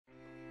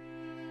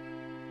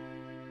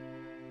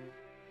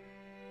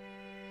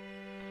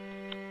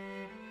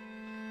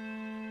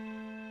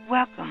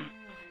Welcome.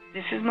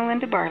 This is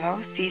Melinda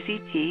Barlow,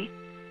 CZT,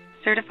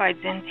 Certified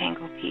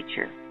Zentangle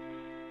Teacher.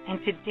 And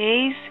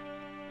today's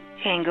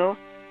tangle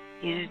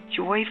is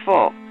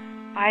joyful.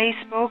 I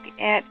spoke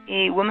at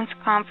a women's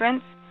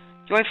conference,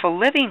 Joyful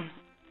Living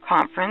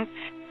conference,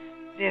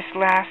 this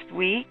last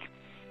week,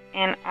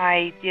 and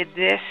I did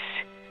this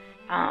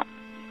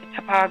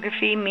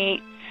topography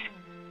meets,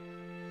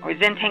 or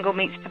Zentangle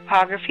meets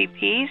topography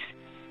piece.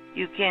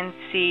 You can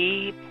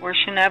see a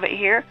portion of it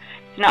here.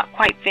 It's not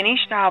quite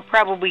finished. I'll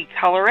probably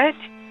color it.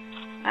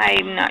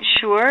 I'm not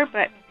sure,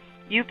 but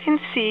you can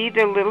see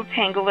the little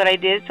tangle that I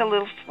did. It's a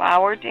little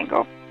flower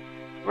tangle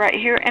right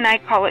here, and I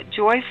call it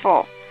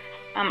joyful.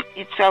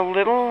 It's a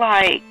little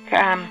like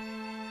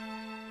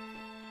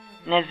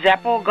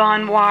Nezeppel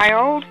gone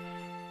wild.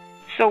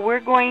 So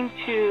we're going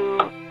to,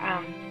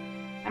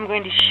 I'm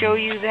going to show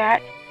you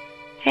that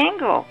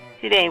tangle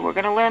today. We're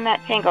going to learn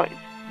that tangle. It's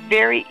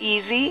very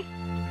easy.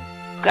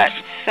 Got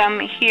some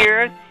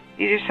here.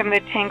 These are some of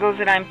the tangles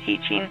that I'm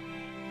teaching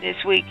this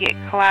week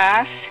at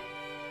class.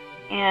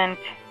 And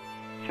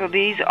so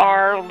these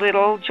are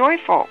little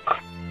joyful.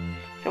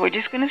 So we're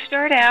just going to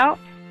start out.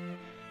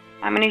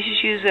 I'm going to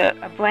just use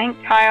a blank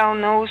tile,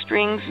 no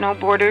strings, no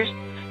borders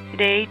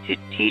today to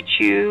teach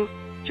you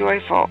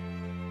joyful.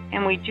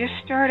 And we just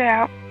start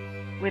out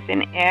with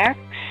an X.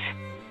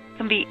 It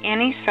can be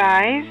any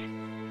size.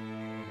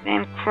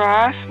 Then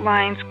cross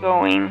lines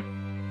going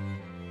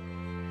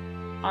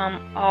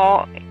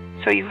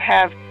so you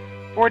have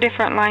 4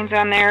 different lines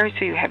on there,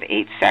 so you have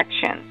 8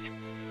 sections.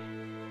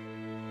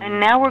 And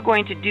now we're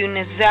going to do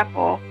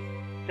Nezeppel,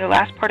 the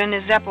last part of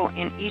Nezeppel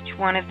in each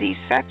one of these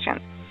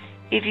sections.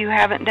 If you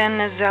haven't done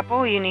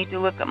Nezeppel, you need to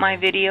look at my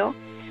video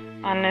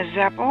on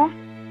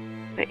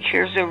Nezeppel. But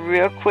here's a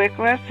real quick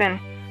lesson.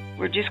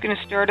 We're just going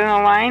to start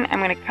on a line. I'm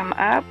going to come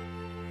up.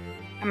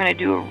 I'm going to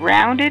do a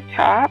rounded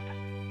top,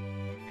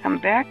 come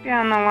back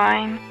down the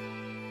line,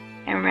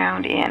 and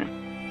round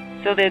in.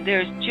 So that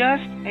there's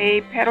just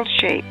a petal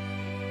shape.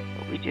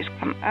 So we just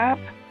come up,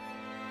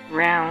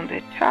 round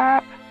the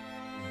top,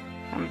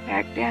 come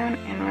back down,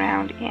 and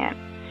round in.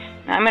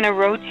 Now I'm going to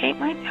rotate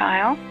my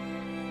tile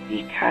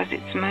because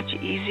it's much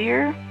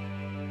easier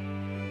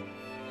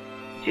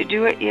to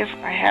do it if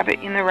I have it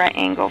in the right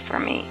angle for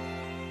me.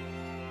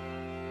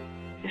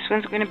 This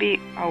one's going to be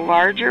a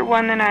larger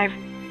one than I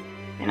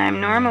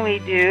normally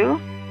do.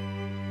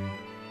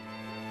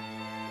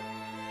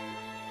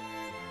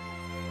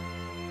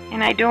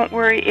 And I don't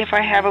worry if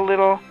I have a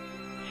little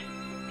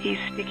piece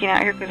sticking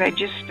out here because I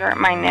just start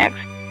my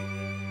next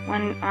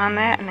one on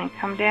that and then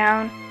come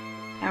down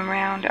and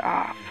round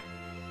off.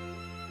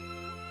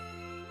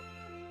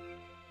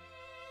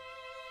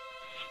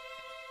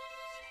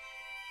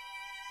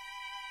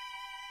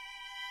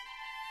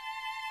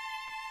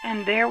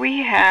 And there we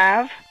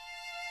have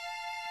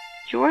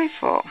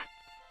joyful.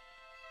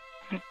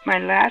 My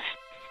last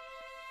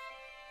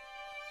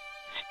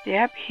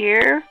step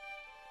here.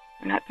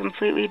 We're not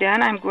completely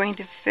done. I'm going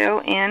to fill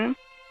in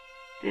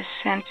this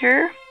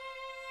center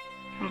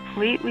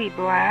completely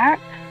black.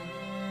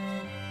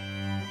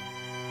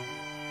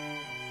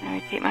 Now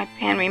I take my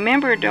pen.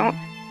 Remember, don't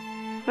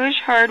push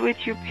hard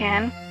with your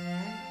pen.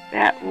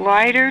 That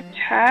lighter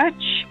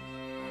touch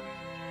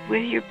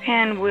with your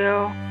pen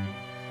the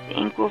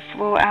ink will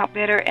flow out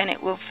better and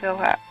it will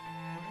fill up.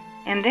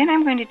 And then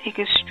I'm going to take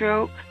a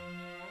stroke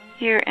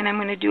here and I'm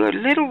going to do a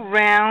little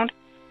round.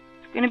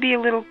 It's going to be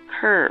a little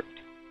curved.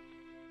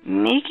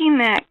 Making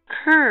that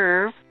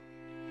curve,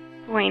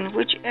 going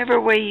whichever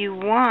way you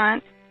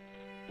want,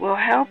 will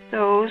help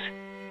those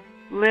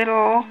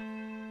little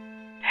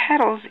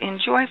petals in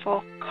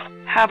joyful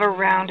have a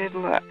rounded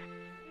look.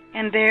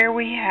 And there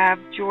we have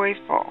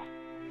joyful.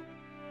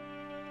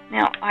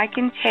 Now I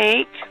can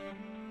take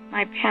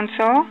my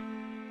pencil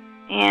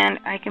and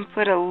I can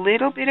put a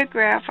little bit of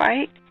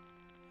graphite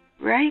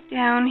right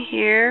down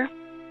here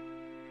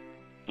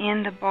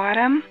in the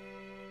bottom,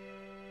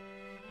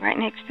 right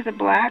next to the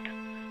black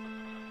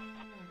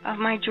of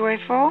my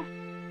joyful,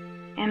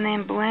 and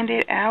then blend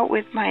it out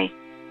with my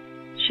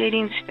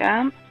shading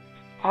stump.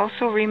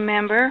 Also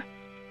remember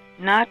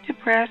not to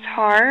press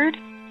hard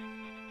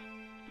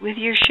with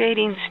your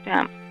shading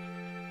stump.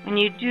 When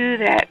you do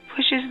that,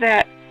 pushes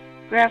that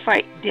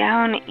graphite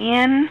down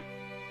in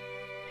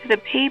to the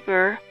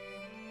paper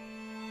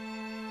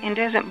and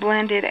doesn't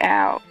blend it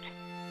out.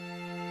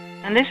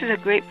 And this is a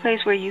great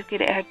place where you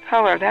could add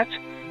color. That's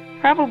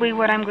probably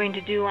what I'm going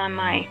to do on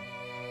my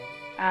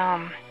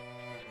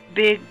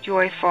big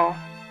joyful,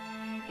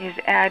 is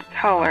add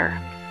color.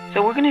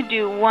 So we're going to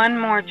do one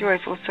more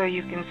joyful so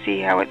you can see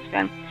how it's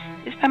done.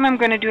 This time I'm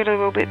going to do it a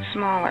little bit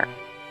smaller.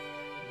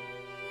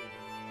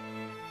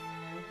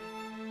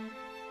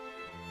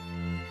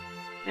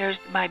 There's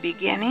my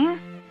beginning.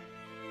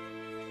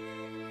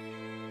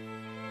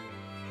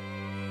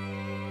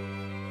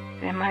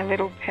 Then my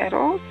little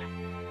petals.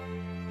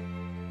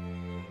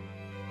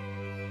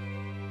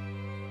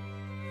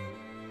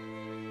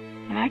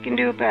 And I can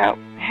do about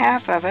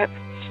half of it.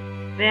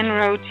 Then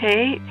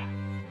rotate.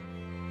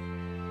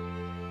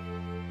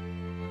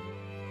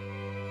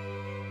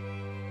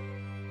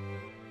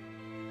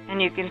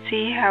 And you can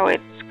see how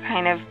it's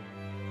kind of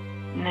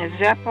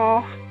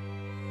Nazeppel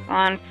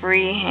on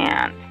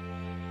freehand.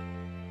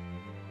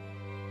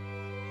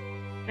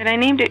 But I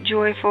named it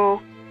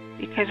Joyful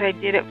because I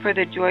did it for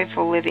the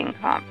Joyful Living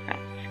Conference.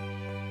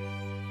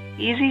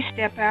 Easy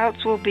step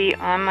outs will be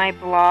on my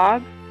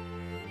blog,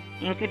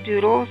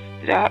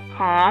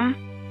 inkadoodles.com,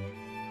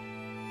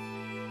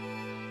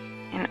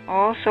 and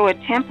also a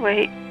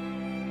template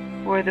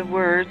for the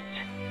words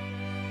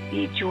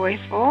Be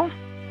Joyful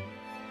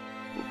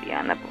will be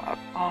on the blog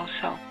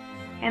also.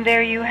 And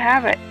there you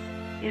have it.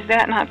 Is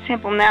that not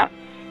simple? Now,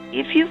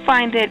 if you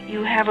find that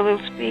you have a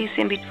little space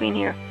in between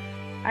here,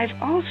 I've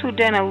also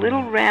done a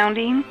little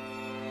rounding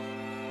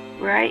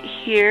right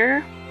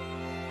here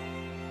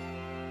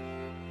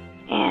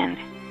and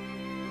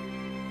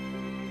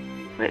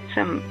put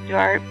some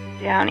dark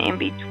down in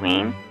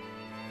between.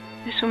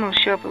 This one will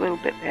show up a little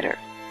bit better.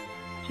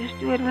 Just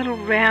do a little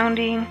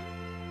rounding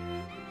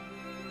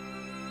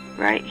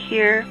right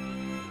here,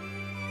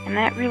 and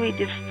that really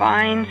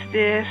defines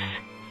this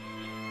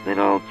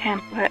little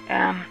template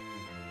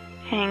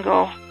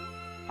tangle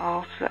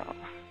also.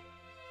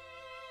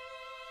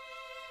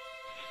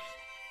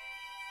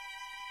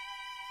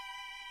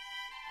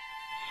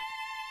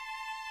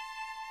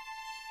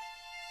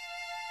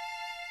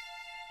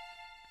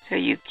 So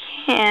you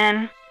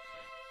can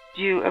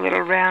do a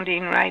little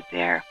rounding right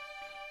there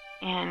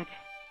and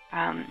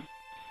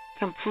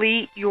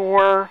complete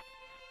your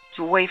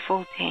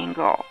joyful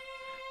tangle.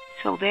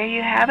 So there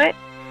you have it.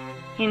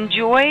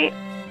 Enjoy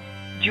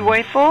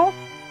Joyful.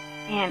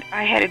 And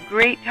I had a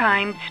great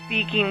time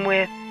speaking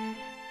with,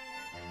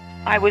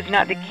 I was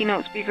not the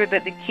keynote speaker,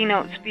 but the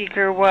keynote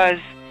speaker was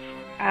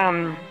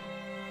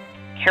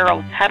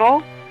Carol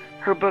Tuttle.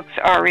 Her books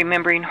are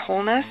Remembering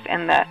Wholeness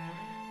and The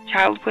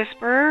Child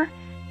Whisperer,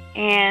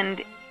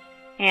 and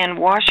Anne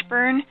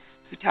Washburn,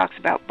 who talks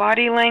about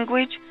body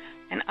language.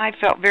 And I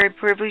felt very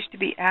privileged to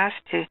be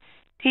asked to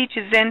teach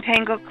a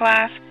Zentangle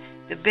class,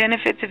 the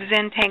benefits of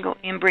Zentangle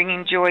in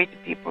bringing joy to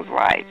people's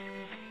lives.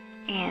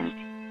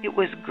 And it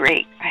was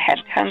great. I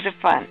had tons of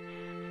fun.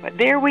 But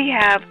there we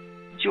have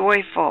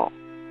Joyful,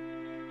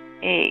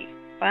 a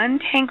fun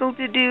tangle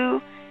to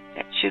do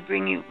that should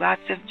bring you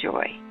lots of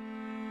joy.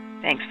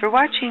 Thanks for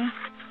watching.